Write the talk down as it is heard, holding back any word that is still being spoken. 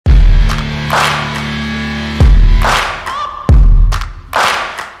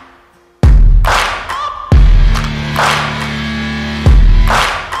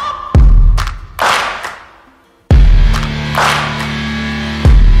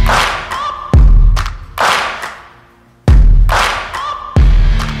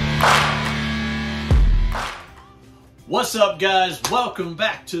What's up, guys? Welcome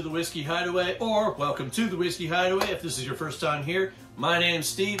back to the Whiskey Hideaway, or welcome to the Whiskey Hideaway if this is your first time here. My name's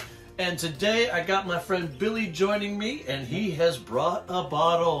Steve, and today I got my friend Billy joining me, and he has brought a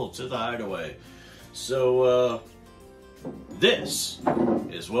bottle to the Hideaway. So, this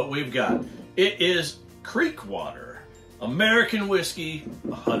is what we've got. It is Creekwater American Whiskey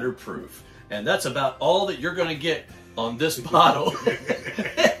 100 proof, and that's about all that you're going to get on this bottle.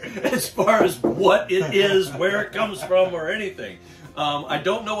 As far as what it is, where it comes from, or anything. I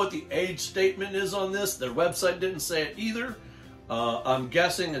don't know what the age statement is on this. Their website didn't say it either. I'm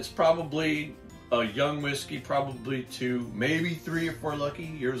guessing it's probably a young whiskey, probably to maybe 3 or 4 lucky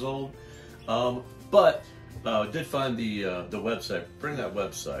years old. But I did find the website. Bring that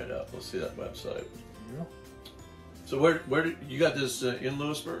website up. Let's see that website. Yeah. So where did you got this in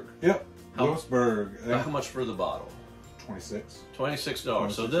Lewisburg? Yep. Lewisburg. How much for the bottle?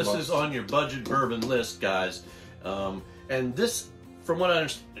 $26. So this is on your budget bourbon list, guys. And this, from what I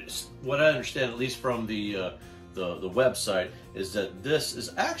understand, at least from the website, is that this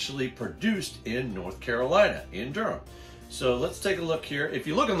is actually produced in North Carolina, in Durham. So let's take a look here. If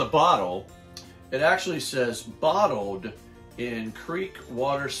you look on the bottle, it actually says bottled in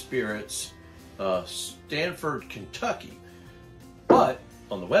Creekwater Spirits, Stanford, Kentucky. But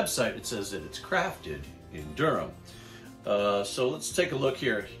on the website, it says that it's crafted in Durham. So let's take a look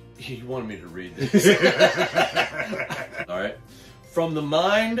here. He wanted me to read this. All right. From the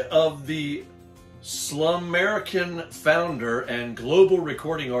mind of the Slumerican founder and global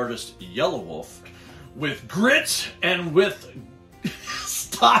recording artist Yelawolf, with grit and with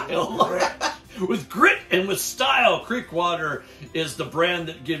style. With grit and with style, Creekwater is the brand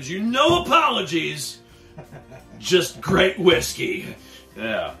that gives you no apologies, just great whiskey.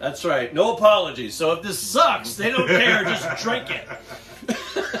 Yeah, that's right. No apologies. So if this sucks, they don't care. Just drink it.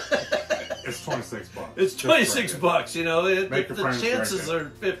 It's 26 bucks. It's 26 bucks. You know, the chances are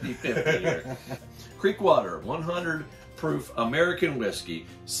 50-50 here. Creekwater 100 proof American whiskey,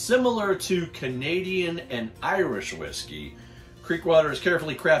 similar to Canadian and Irish whiskey. Creekwater is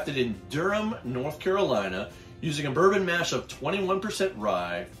carefully crafted in Durham, North Carolina, using a bourbon mash of 21%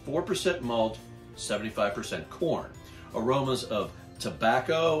 rye, 4% malt, 75% corn. Aromas of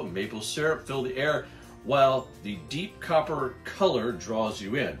tobacco, maple syrup fill the air, while the deep copper color draws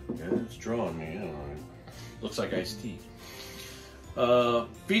you in. Yeah, it's drawing me in. Looks like iced tea.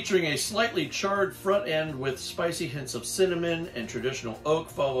 Featuring a slightly charred front end with spicy hints of cinnamon and traditional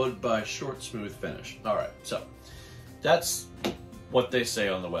oak, followed by short, smooth finish. All right, so that's what they say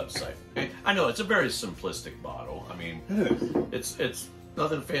on the website. I know it's a very simplistic bottle. I mean, it's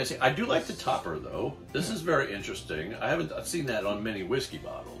nothing fancy. I do like the topper, though. This is very interesting. I've seen that on many whiskey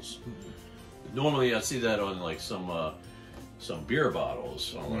bottles. Normally, I see that on like some beer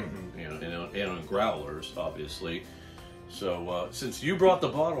bottles, on like, and on growlers, obviously. So since you brought the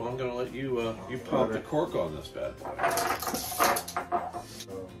bottle, I'm going to let you you pop the cork on this bad boy.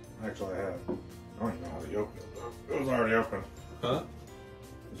 Actually, I don't even know how to open it. It was already open. Huh?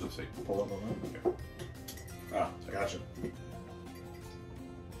 Just pull up on that. Okay. Ah, gotcha.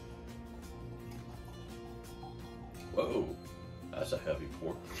 Whoa, that's a heavy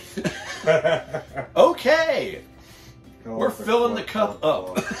pour. Okay, we're filling the cup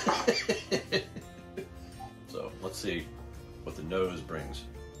up. So let's see what the nose brings.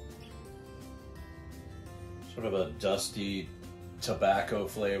 Sort of a dusty tobacco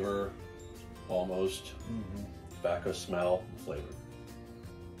flavor, almost. Tobacco smell, flavor.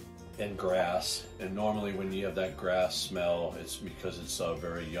 And grass. And normally when you have that grass smell, it's because it's a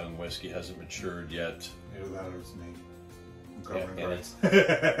very young whiskey, hasn't matured yet. Either that or it's me. Yeah, and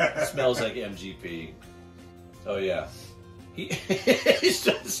it smells like MGP. Oh yeah. He's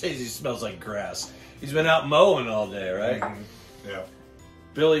trying to say he smells like grass. He's been out mowing all day, right? Yeah.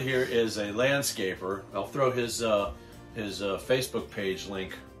 Billy here is a landscaper. I'll throw his Facebook page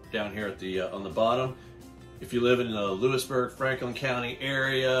link down here at the on the bottom. If you live in the Lewisburg, Franklin County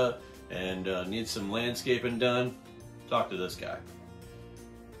area and need some landscaping done, talk to this guy.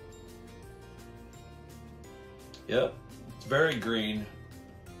 Yep. It's very green.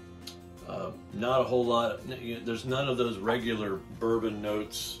 Not a whole lot. There's none of those regular bourbon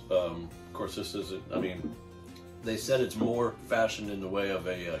notes. Of course, this isn't. I mean, they said it's more fashioned in the way of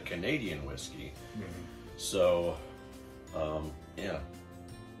a Canadian whiskey. So, yeah,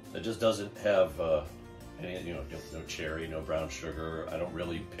 it just doesn't have any. No cherry, no brown sugar. I don't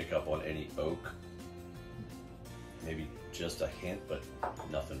really pick up on any oak. Maybe just a hint, but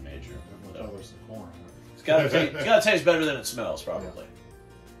nothing major. So. It's gotta taste better than it smells, probably.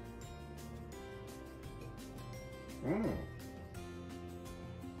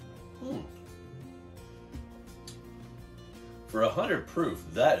 For 100 proof,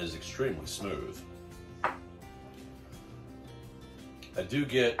 that is extremely smooth. I do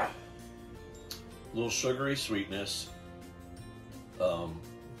get a little sugary sweetness. A little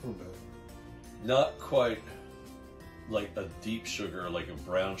bit. Not quite like a deep sugar, like a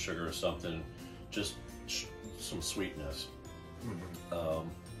brown sugar or something. Just some sweetness. Mm-hmm.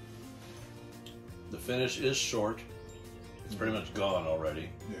 The finish is short. It's pretty much gone already.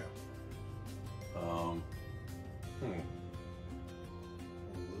 Yeah.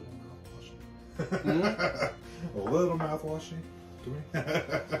 A little mouthwashy to me.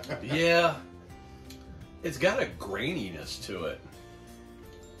 Yeah. It's got a graininess to it.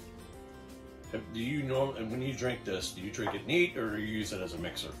 Do you normally, when you drink this, do you drink it neat or do you use it as a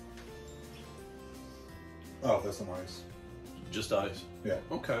mixer? Oh, that's some ice. Just ice? Yeah.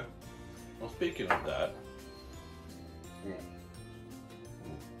 Okay. Well, speaking of that,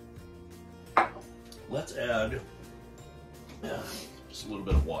 let's add just a little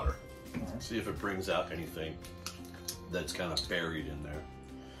bit of water. Alright. See if it brings out anything that's kind of buried in there.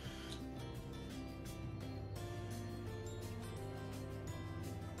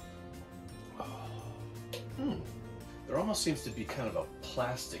 There almost seems to be kind of a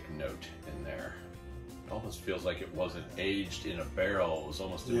plastic note in there. It almost feels like it wasn't aged in a barrel. It was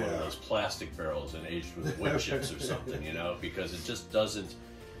almost in one of those plastic barrels and aged with wood chips or something, you know, because it just doesn't,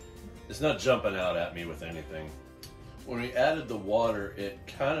 it's not jumping out at me with anything. When we added the water, it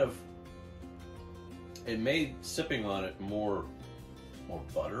kind of, it made sipping on it more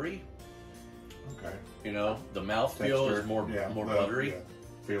buttery. Okay. You know, the mouthfeel is more buttery. Yeah.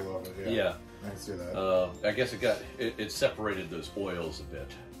 Feel of it, yeah. Yeah. I can see that. I guess it separated those oils a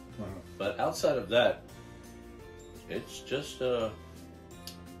bit. Uh-huh. But outside of that, it's just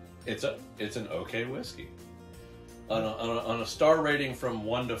it's an okay whiskey. On a star rating from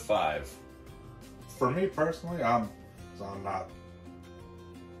 1 to 5. For me personally, I'm not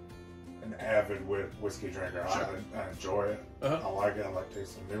an avid whiskey drinker. Sure. I enjoy it. Uh-huh. I like it. I like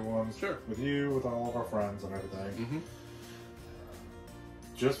tasting new ones. Sure. With you, with all of our friends and everything. Mm-hmm.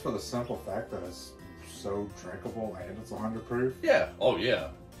 Just for the simple fact that it's so drinkable and it's 100 proof. Yeah. Oh yeah.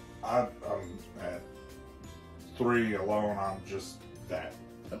 I'm at 3 alone. I'm just that.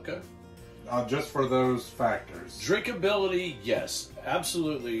 Okay. Just for those factors. Drinkability, yes,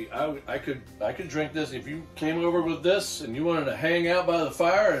 absolutely. I could drink this if you came over with this and you wanted to hang out by the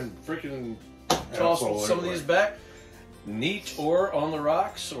fire and freaking toss some of these back, neat or on the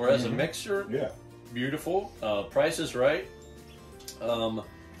rocks or as a mixer. Yeah. Beautiful. Price is right.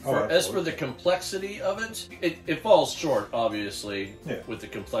 As for the complexity of it, it falls short, obviously, with the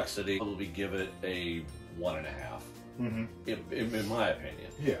complexity. I'll probably give it a 1.5, in my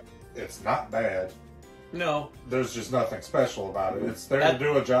opinion. Yeah, it's not bad. No. There's just nothing special about it. It's there to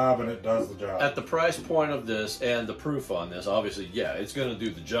do a job, and it does the job. At the price point of this and the proof on this, obviously, yeah, it's going to do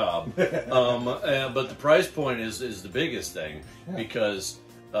the job. But the price point is the biggest thing, because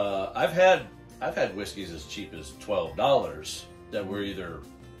I've had whiskeys as cheap as $12 that were either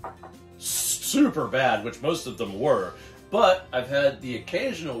super bad, which most of them were, but I've had the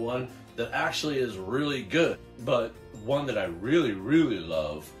occasional one that actually is really good. But one that I really, really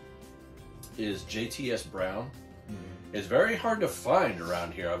love is JTS Brown. It's very hard to find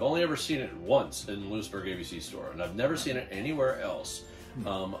around here. I've only ever seen it once in the Lewisburg ABC store, and I've never seen it anywhere else.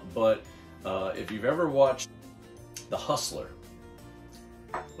 But if you've ever watched The Hustler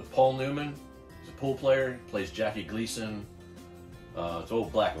with Paul Newman, he's a pool player, he plays Jackie Gleason. It's an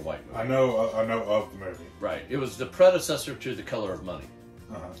old black and white movie. I know of the movie. Right. It was the predecessor to The Color of Money.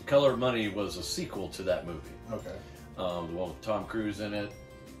 Uh-huh. The Color of Money was a sequel to that movie. Okay. The one with Tom Cruise in it,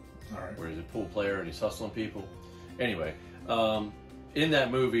 where he's a pool player and he's hustling people. Anyway, in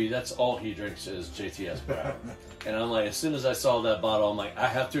that movie, that's all he drinks is JTS Brown. And I'm like, as soon as I saw that bottle, I'm like, I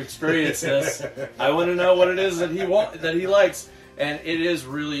have to experience this. I want to know what it is that he likes. And it is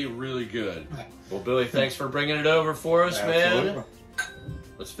really, really good. Well, Billy, thanks for bringing it over for us, man.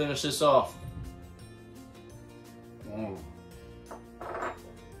 Let's finish this off.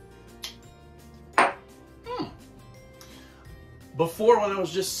 Before, when I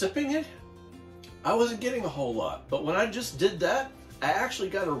was just sipping it, I wasn't getting a whole lot. But when I just did that, I actually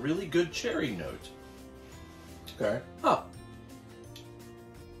got a really good cherry note. Okay. Huh.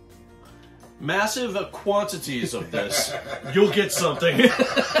 Massive quantities of this, you'll get something.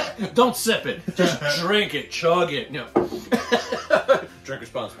 Don't sip it. Just drink it. Chug it. No. Drink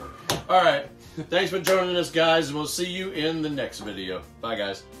responsibly. All right. Thanks for joining us, guys, and we'll see you in the next video. Bye,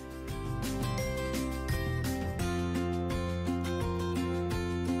 guys.